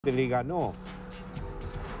Le ganó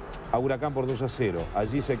a Huracán por 2-0.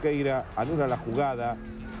 Allí Sequeira anula la jugada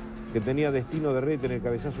que tenía destino de red en el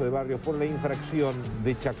cabezazo de Barrios por la infracción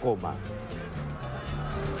de Chacoma.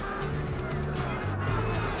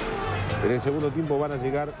 En el segundo tiempo van a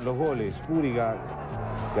llegar los goles. Huracan,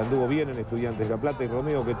 que anduvo bien en Estudiantes de La Plata, y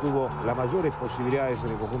Romeo, que tuvo las mayores posibilidades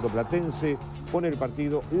en el conjunto platense, pone el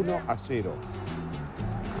partido 1-0.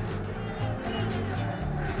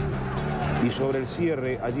 Y sobre el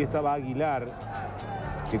cierre, allí estaba Aguilar,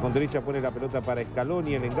 que con derecha pone la pelota para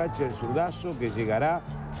Escaloni, el enganche del zurdazo que llegará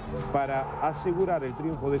para asegurar el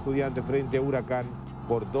triunfo de Estudiantes frente a Huracán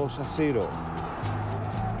por 2-0.